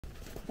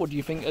What do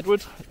you think,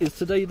 Edward? Is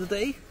today the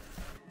day?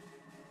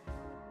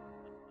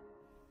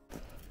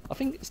 I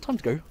think it's time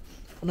to go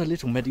on a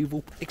little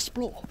medieval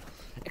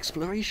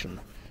exploration.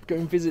 Go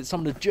and visit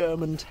some of the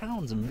German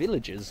towns and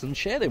villages and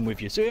share them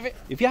with you. So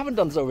if you haven't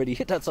done so already,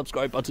 hit that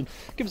subscribe button,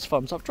 give us a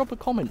thumbs up, drop a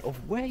comment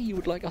of where you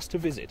would like us to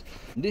visit.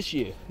 And this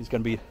year is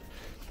going to be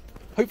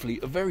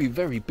hopefully a very,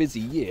 very busy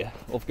year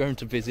of going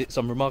to visit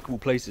some remarkable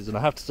places. And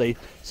I have to say,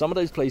 some of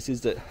those places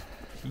that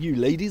you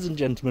ladies and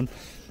gentlemen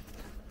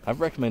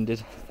have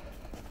recommended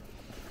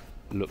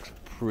looked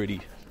pretty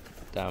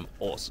damn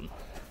awesome.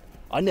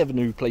 I never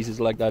knew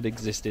places like that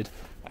existed,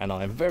 and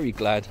I am very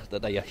glad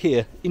that they are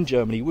here in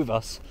Germany with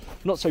us,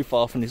 not so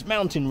far from this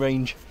mountain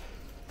range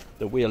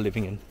that we are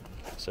living in.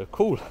 So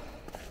cool.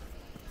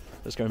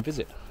 Let's go and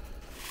visit.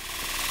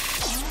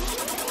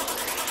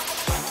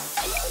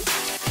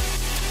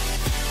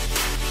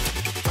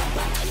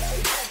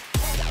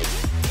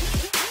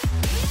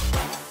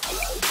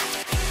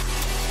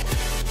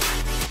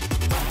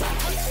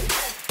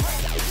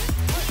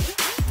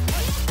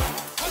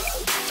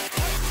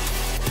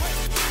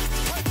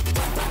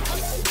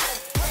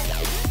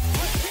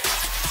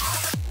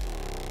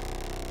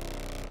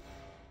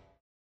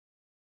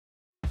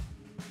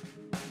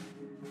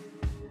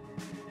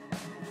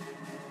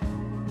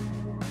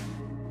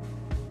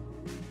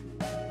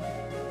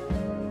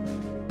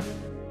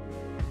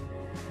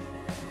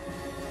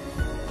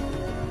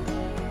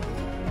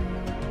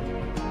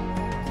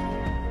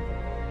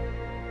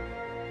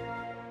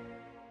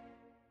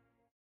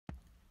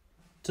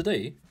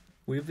 Today,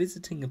 we are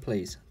visiting a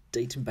place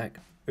dating back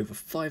over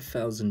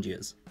 5,000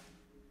 years.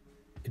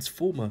 Its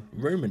former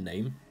Roman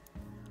name,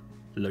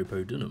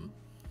 Lopodunum,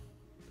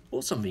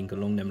 or something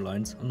along them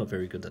lines. I'm not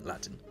very good at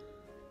Latin.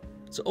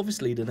 So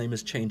obviously the name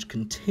has changed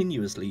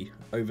continuously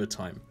over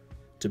time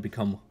to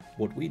become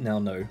what we now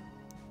know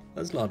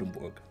as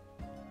Ladenburg.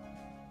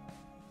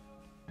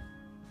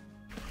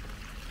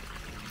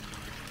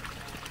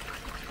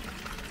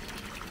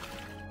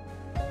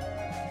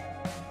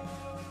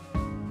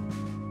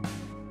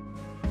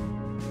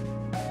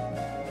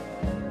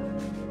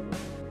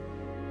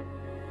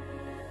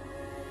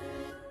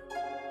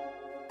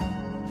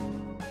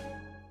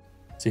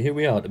 So here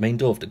we are at the main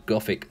door of the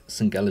Gothic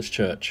St. Galler's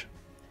Church.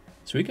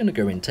 So we're going to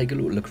go in and take a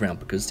little look around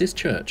because this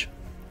church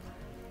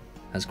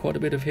has quite a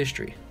bit of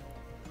history.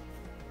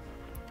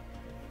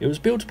 It was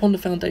built upon the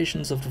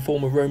foundations of the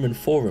former Roman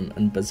Forum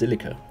and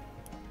Basilica,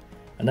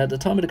 and at the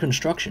time of the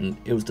construction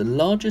it was the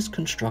largest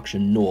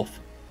construction north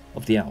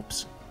of the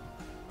Alps.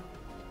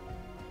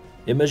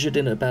 It measured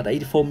in about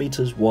 84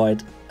 meters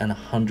wide and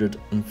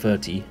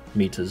 130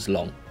 meters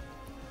long.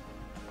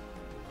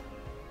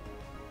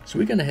 So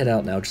we're going to head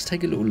out now, just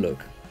take a little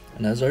look,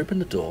 and as I open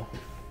the door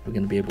we're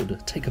going to be able to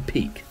take a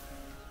peek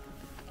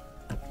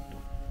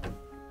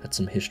at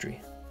some history.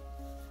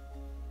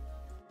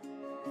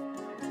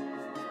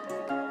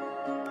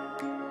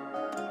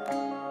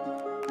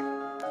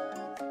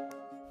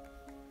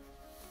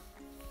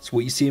 So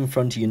what you see in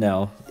front of you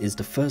now is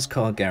the first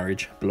car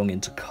garage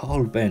belonging to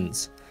Carl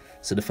Benz,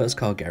 so the first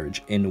car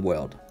garage in the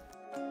world.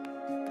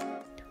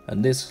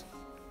 And this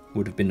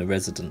would have been the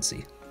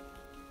residency.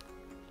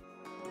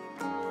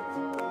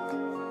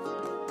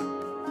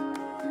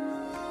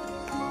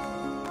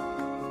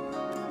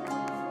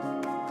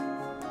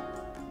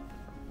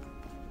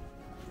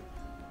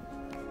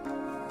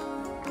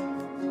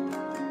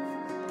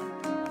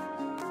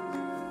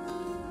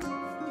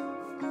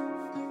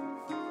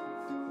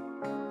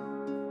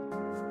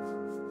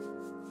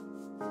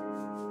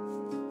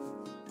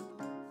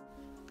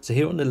 So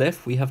here on the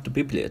left we have the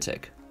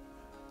Bibliothek,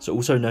 so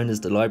also known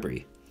as the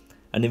library.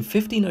 And in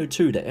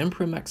 1502 the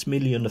Emperor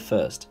Maximilian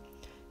I,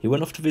 he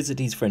went off to visit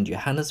his friend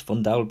Johannes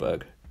von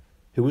Dalberg,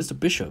 who was the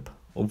Bishop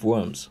of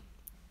Worms.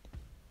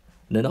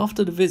 And then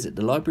after the visit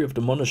the library of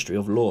the monastery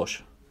of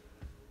Lorsch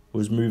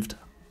was moved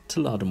to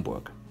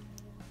Ladenburg.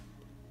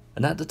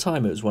 And at the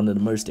time it was one of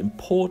the most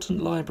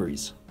important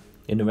libraries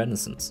in the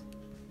Renaissance.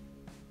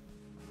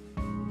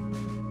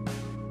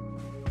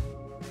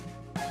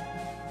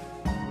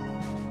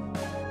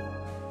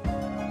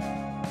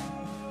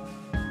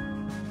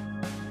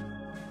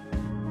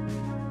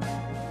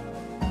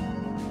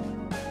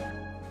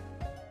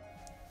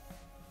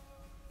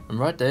 And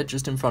right there,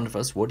 just in front of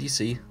us, what you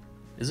see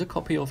is a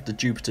copy of the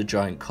Jupiter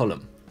Giant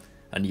column.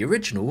 And the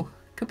original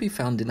can be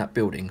found in that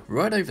building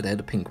right over there,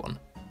 the pink one.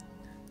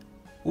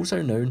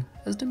 Also known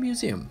as the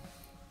museum.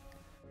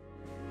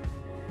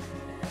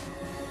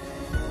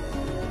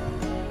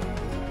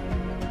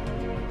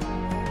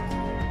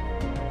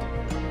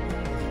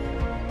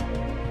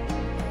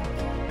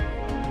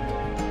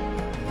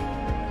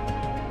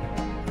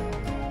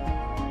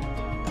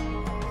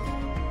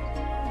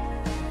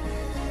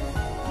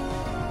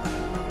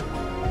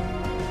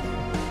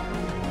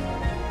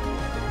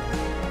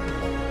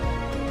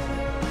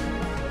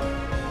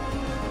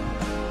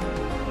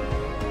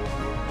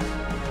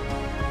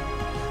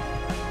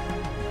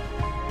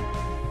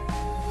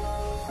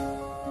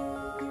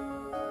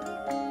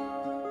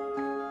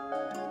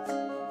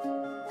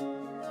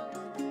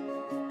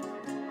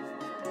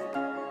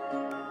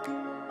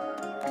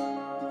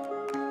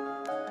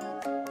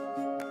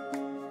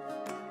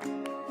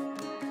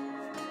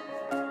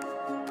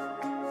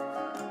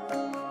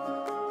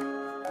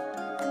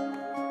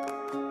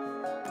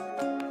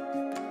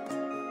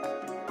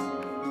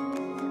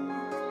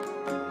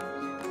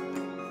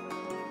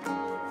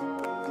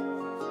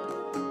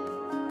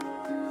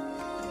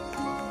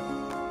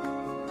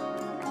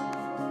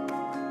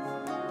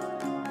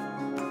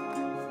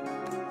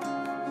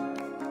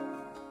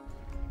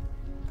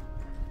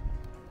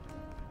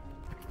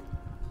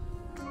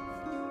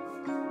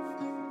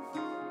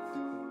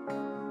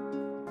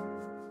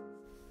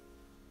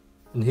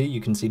 And here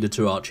you can see the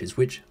two arches,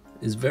 which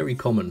is very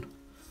common,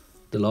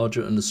 the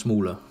larger and the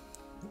smaller,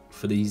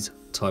 for these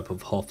type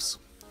of hofs,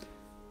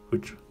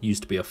 which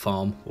used to be a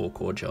farm or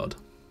courtyard.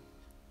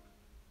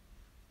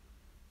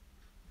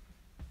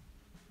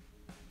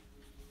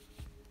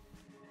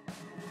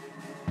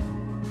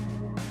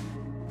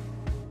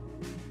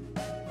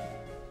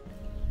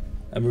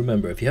 And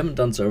remember, if you haven't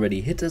done so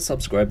already, hit that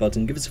subscribe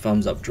button, give us a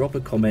thumbs up, drop a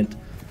comment,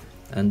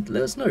 and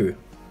let us know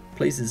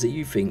places that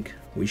you think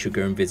we should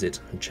go and visit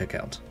and check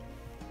out.